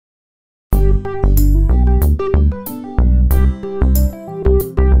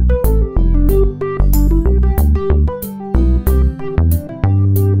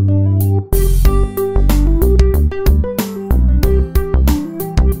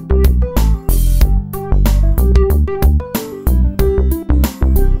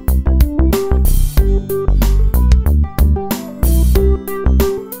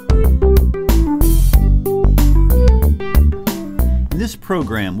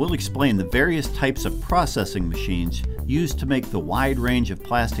program, we'll explain the various types of processing machines used to make the wide range of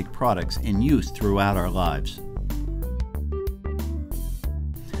plastic products in use throughout our lives.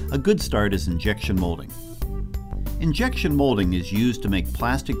 A good start is injection molding. Injection molding is used to make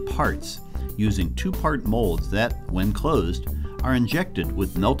plastic parts using two-part molds that, when closed, are injected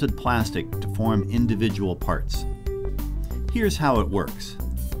with melted plastic to form individual parts. Here's how it works.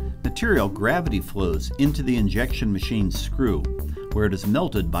 Material gravity flows into the injection machine's screw, where it is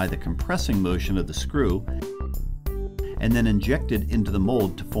melted by the compressing motion of the screw and then injected into the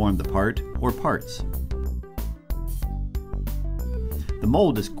mold to form the part or parts. The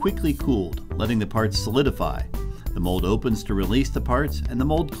mold is quickly cooled, letting the parts solidify. The mold opens to release the parts, and the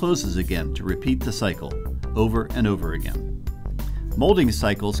mold closes again to repeat the cycle over and over again. Molding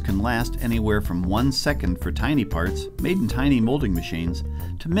cycles can last anywhere from 1 second for tiny parts made in tiny molding machines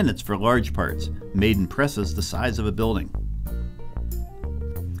to minutes for large parts made in presses the size of a building.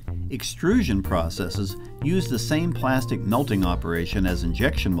 Extrusion processes use the same plastic melting operation as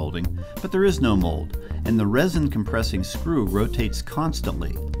injection molding, but there is no mold, and the resin compressing screw rotates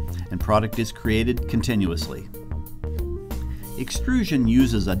constantly, and product is created continuously. Extrusion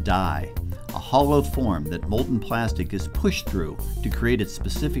uses a die, a hollow form that molten plastic is pushed through to create its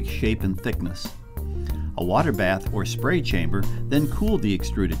specific shape and thickness. A water bath or spray chamber then cool the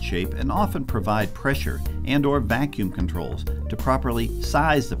extruded shape and often provide pressure and/or vacuum controls to properly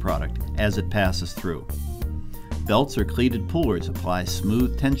size the product as it passes through. Belts or cleated pullers apply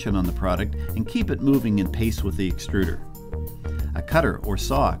smooth tension on the product and keep it moving in pace with the extruder. A cutter or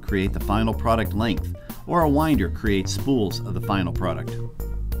saw create the final product length, or a winder creates spools of the final product.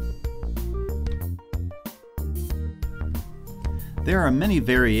 There are many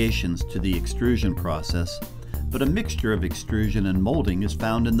variations to the extrusion process, but a mixture of extrusion and molding is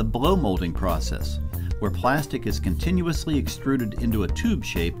found in the blow molding process, where plastic is continuously extruded into a tube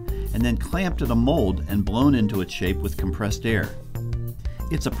shape and then clamped in a mold and blown into its shape with compressed air.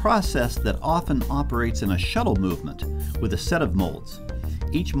 It's a process that often operates in a shuttle movement with a set of molds.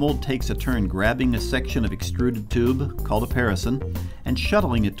 Each mold takes a turn grabbing a section of extruded tube, called a parison, and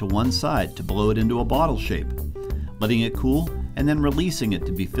shuttling it to one side to blow it into a bottle shape, letting it cool and then releasing it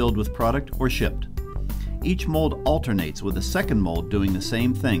to be filled with product or shipped. Each mold alternates with a second mold doing the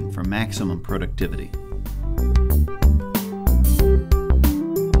same thing for maximum productivity.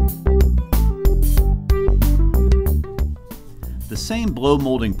 The same blow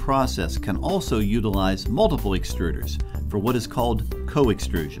molding process can also utilize multiple extruders for what is called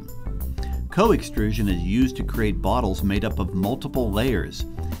co-extrusion. Co-extrusion is used to create bottles made up of multiple layers,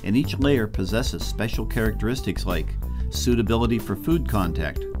 and each layer possesses special characteristics like suitability for food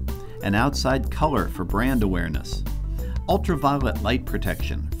contact, an outside color for brand awareness, ultraviolet light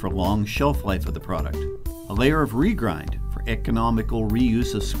protection for long shelf life of the product, a layer of regrind for economical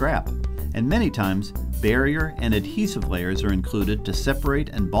reuse of scrap, and many times barrier and adhesive layers are included to separate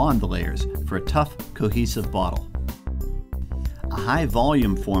and bond the layers for a tough, cohesive bottle. A high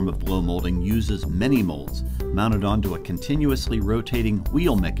volume form of blow molding uses many molds mounted onto a continuously rotating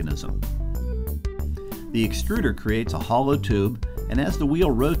wheel mechanism. The extruder creates a hollow tube, and as the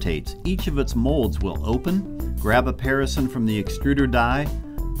wheel rotates, each of its molds will open, grab a parison from the extruder die,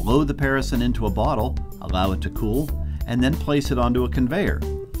 blow the parison into a bottle, allow it to cool, and then place it onto a conveyor,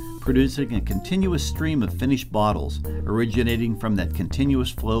 producing a continuous stream of finished bottles originating from that continuous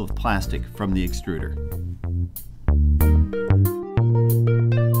flow of plastic from the extruder.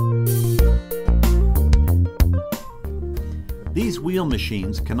 These wheel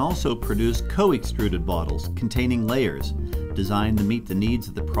machines can also produce co-extruded bottles containing layers designed to meet the needs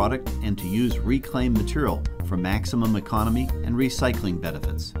of the product and to use reclaimed material for maximum economy and recycling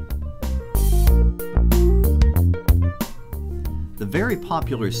benefits. The very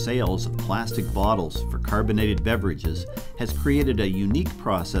popular sales of plastic bottles for carbonated beverages has created a unique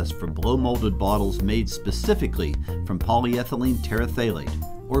process for blow molded bottles made specifically from polyethylene terephthalate,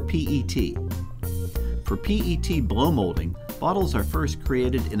 or PET. For PET blow molding, bottles are first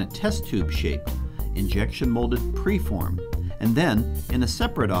created in a test tube shape, injection molded preform, and then, in a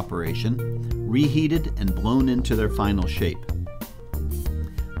separate operation, reheated and blown into their final shape.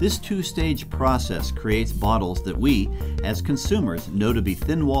 This two-stage process creates bottles that we, as consumers, know to be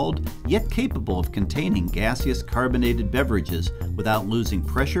thin-walled, yet capable of containing gaseous carbonated beverages without losing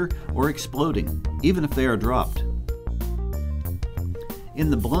pressure or exploding, even if they are dropped. In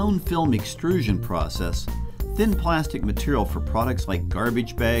the blown film extrusion process, thin plastic material for products like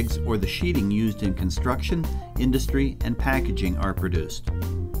garbage bags or the sheeting used in construction, industry, and packaging are produced.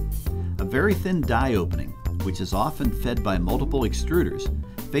 A very thin die opening, which is often fed by multiple extruders,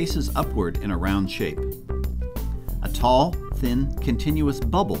 faces upward in a round shape. A tall, thin, continuous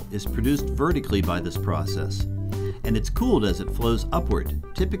bubble is produced vertically by this process, and it's cooled as it flows upward,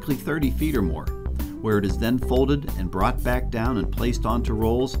 typically 30 feet or more, where it is then folded and brought back down and placed onto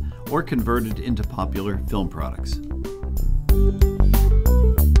rolls or converted into popular film products.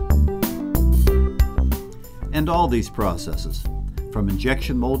 And all these processes, from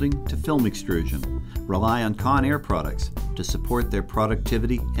injection molding to film extrusion, rely on Conair products to support their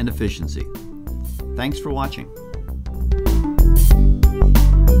productivity and efficiency. Thanks for watching.